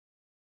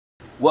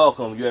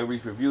Welcome, you have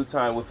reached review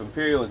time with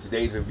Imperial, and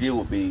today's review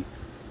will be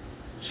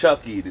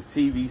Chucky, the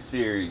TV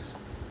series,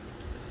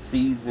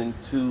 Season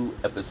 2,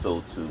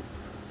 Episode 2.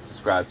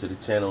 Subscribe to the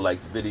channel,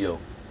 like the video.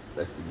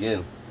 Let's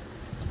begin.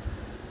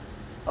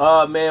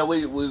 Man,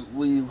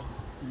 we're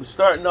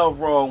starting off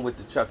wrong with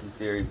the Chucky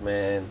series,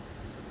 man.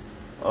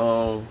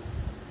 I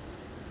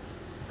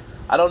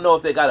don't know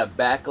if they got a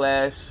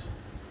backlash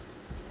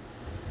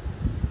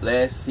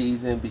last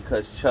season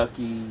because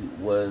Chucky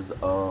was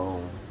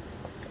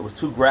it was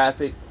too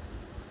graphic,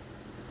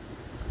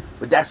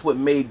 but that's what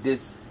made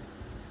this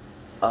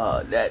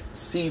that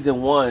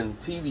season 1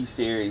 TV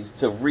series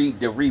to read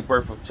the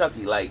rebirth of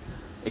Chucky. Like,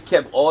 it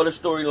kept all the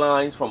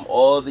storylines from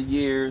all the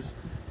years,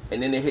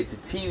 and then it hit the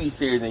TV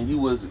series, and you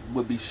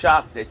would be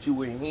shocked that you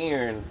were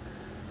hearing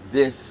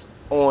this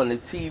on the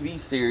TV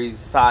series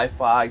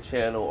SyFy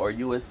channel or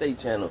USA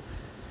channel,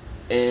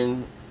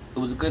 and it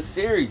was a good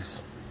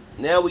series.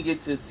 Now we get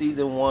to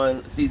season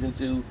 1, season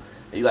 2,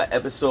 and you got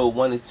episode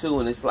 1 and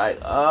 2, and it's like,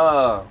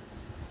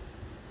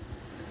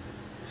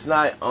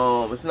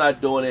 it's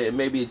not doing it.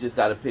 Maybe it just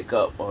got to pick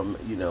up,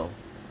 you know.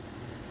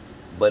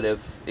 But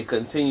if it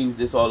continues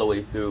this all the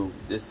way through,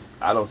 this,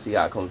 I don't see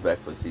how it comes back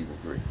for season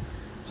 3.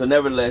 So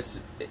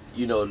nevertheless,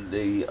 you know,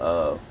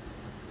 the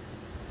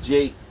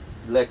Jake,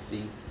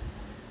 Lexy,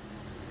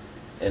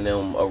 and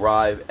them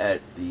arrive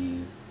at the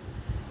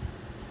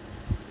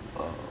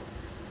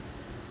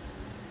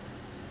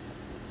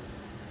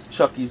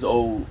Chucky's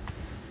old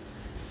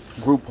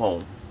group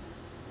home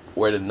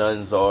where the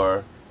nuns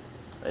are,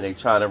 and they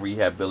trying to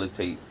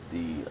rehabilitate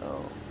the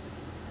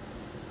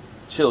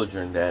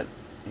children that,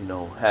 you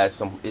know, had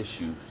some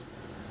issues.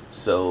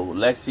 So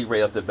Lexy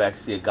right off the back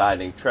see a guy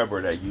named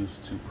Trevor that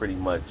used to pretty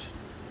much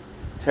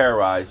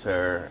terrorize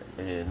her,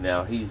 and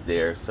now he's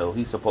there, so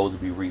he's supposed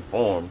to be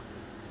reformed,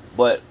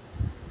 but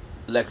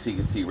Lexy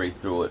can see right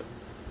through it,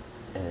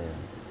 and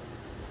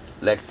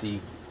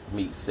Lexy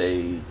meets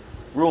a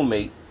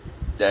roommate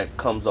that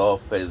comes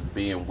off as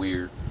being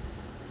weird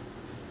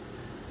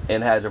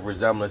and has a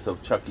resemblance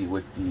of Chucky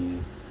with the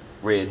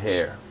red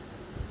hair.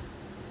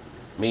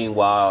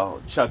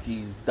 Meanwhile,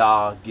 Chucky's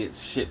doll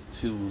gets shipped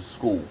to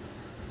school.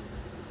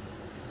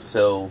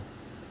 So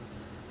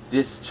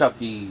this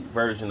Chucky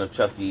version of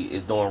Chucky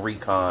is doing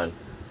recon,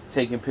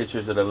 taking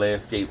pictures of the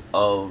landscape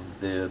of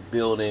the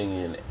building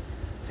and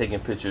taking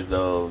pictures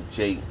of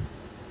Jake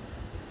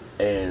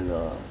and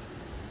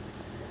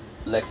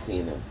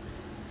Lexy and them.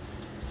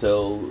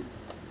 So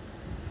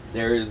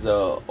there is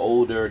a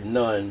older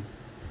nun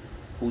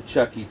who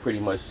Chucky pretty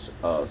much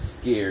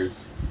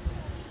scares,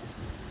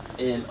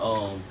 and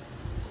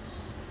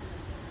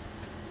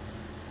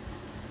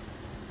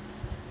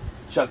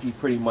Chucky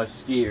pretty much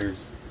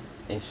scares,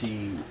 and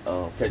she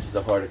catches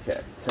a heart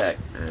attack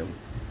and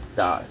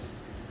dies.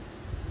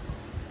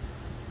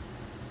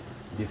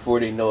 Before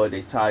they know it,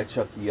 they tie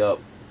Chucky up,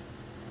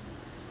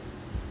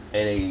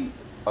 and they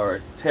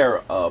are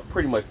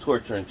pretty much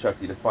torturing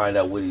Chucky to find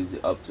out what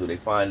he's up to. They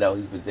find out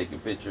he's been taking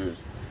pictures,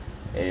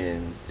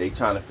 and they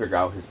trying to figure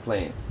out his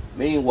plan.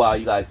 Meanwhile,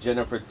 you got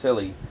Jennifer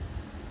Tilly.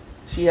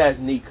 She has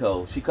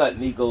Nico. She cut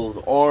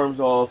Nico's arms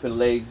off and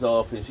legs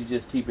off, and she's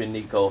just keeping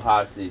Nico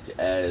hostage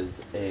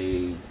as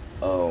a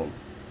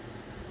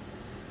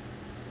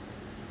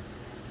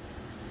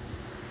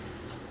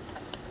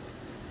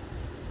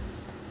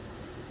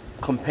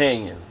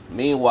companion.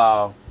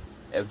 Meanwhile,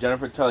 if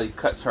Jennifer Tilly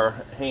cuts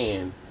her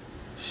hand,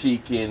 she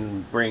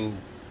can bring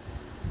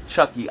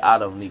Chucky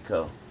out of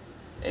Nico,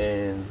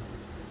 and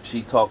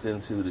she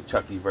talking to the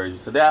Chucky version.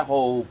 So that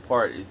whole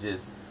part is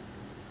just,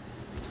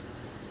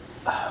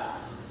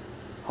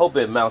 hope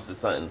it amounts to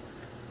something,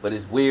 but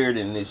it's weird,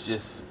 and it's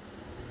just,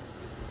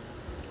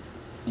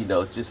 you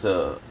know, it's just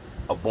a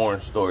boring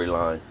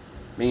storyline.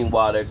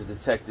 Meanwhile, there's a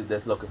detective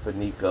that's looking for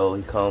Nico.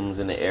 He comes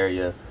in the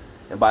area,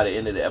 and by the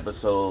end of the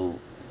episode,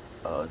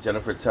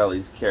 Jennifer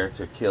Tilly's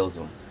character kills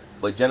him.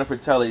 But Jennifer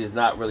Tilly is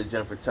not really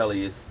Jennifer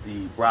Tilly. It's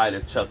the Bride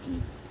of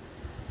Chucky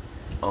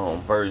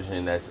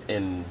version that's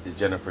in the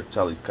Jennifer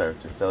Tilly's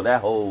character. So that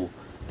whole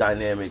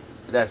dynamic,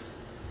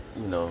 that's,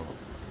 you know,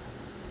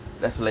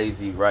 that's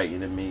lazy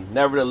writing to me.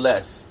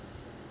 Nevertheless,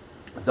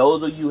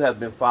 those of you who have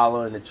been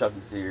following the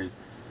Chucky series,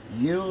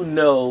 you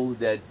know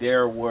that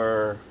there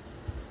were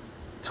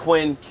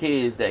twin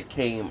kids that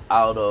came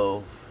out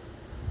of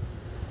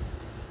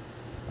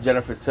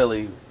Jennifer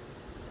Tilly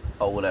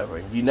or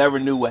whatever. You never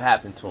knew what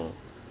happened to them.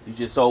 You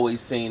just always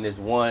seen this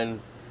one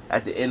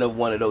at the end of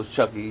one of those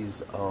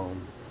Chuckies.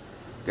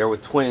 There were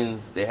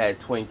twins. They had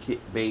twin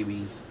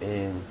babies,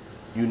 and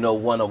you know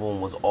one of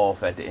them was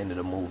off at the end of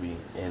the movie,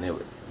 and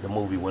the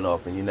movie went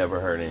off, and you never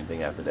heard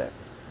anything after that.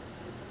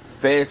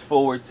 Fast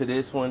forward to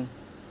this one,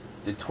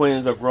 the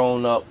twins are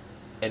grown up,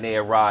 and they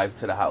arrive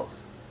to the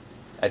house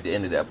at the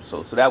end of the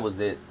episode. So that was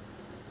it.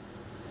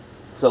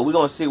 So we're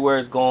gonna see where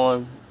it's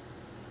going.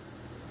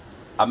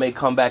 I may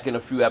come back in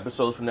a few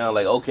episodes from now,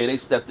 like, okay, they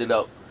stepped it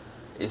up.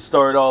 It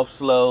started off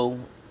slow.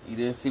 You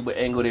didn't see what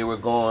angle they were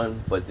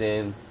going, but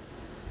then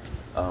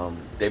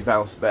they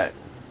bounced back.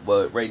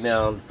 But right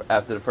now,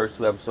 after the first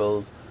 2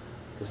 episodes,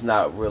 it's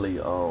not really,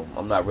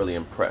 I'm not really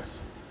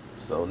impressed.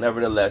 So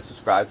nevertheless,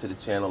 subscribe to the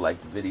channel,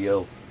 like the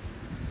video.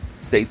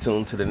 Stay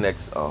tuned to the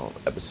next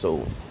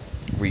episode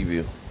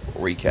review,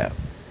 recap.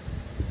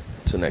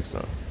 Till next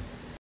time.